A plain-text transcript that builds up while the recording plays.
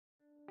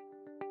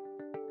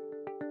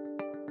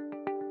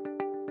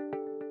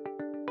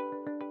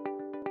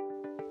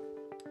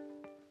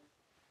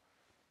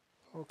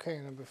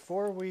Okay, now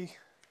before we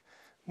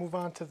move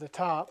on to the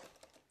top,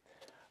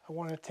 I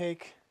want to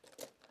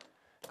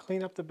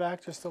clean up the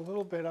back just a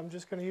little bit. I'm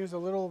just going to use a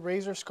little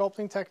razor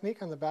sculpting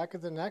technique on the back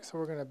of the neck. So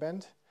we're going to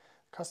bend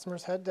the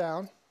customer's head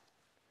down,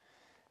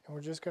 and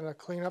we're just going to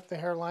clean up the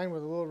hairline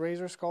with a little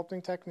razor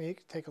sculpting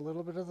technique. Take a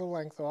little bit of the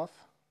length off.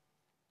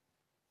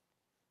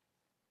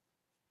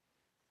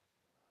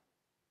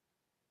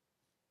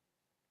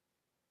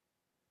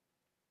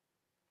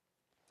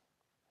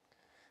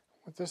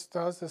 What this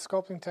does, the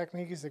sculpting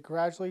technique, is it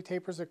gradually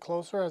tapers it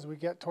closer as we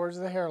get towards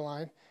the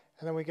hairline,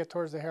 and then we get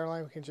towards the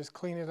hairline, we can just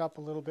clean it up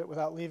a little bit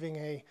without leaving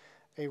a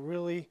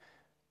really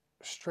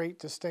straight,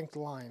 distinct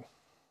line.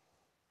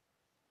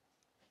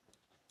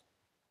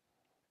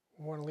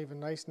 We want to leave a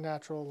nice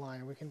natural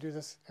line. We can do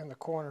this in the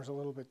corners a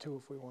little bit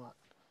too if we want.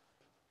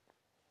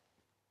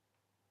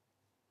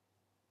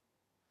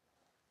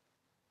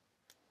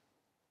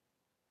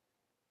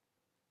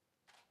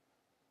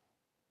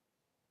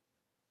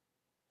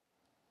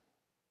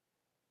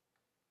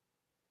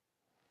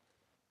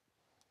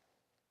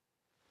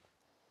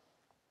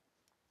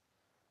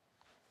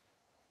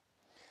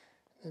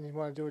 And you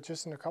want to do it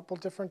just in a couple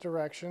different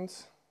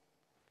directions.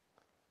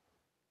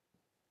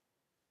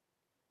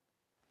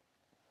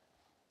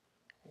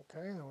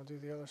 Okay, then we'll do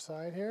the other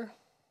side here.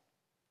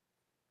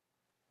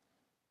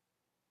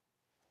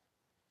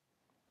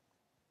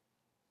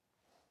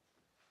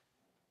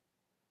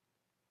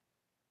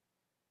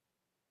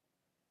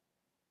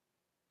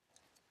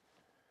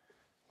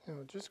 And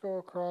we'll just go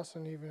across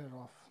and even it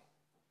off.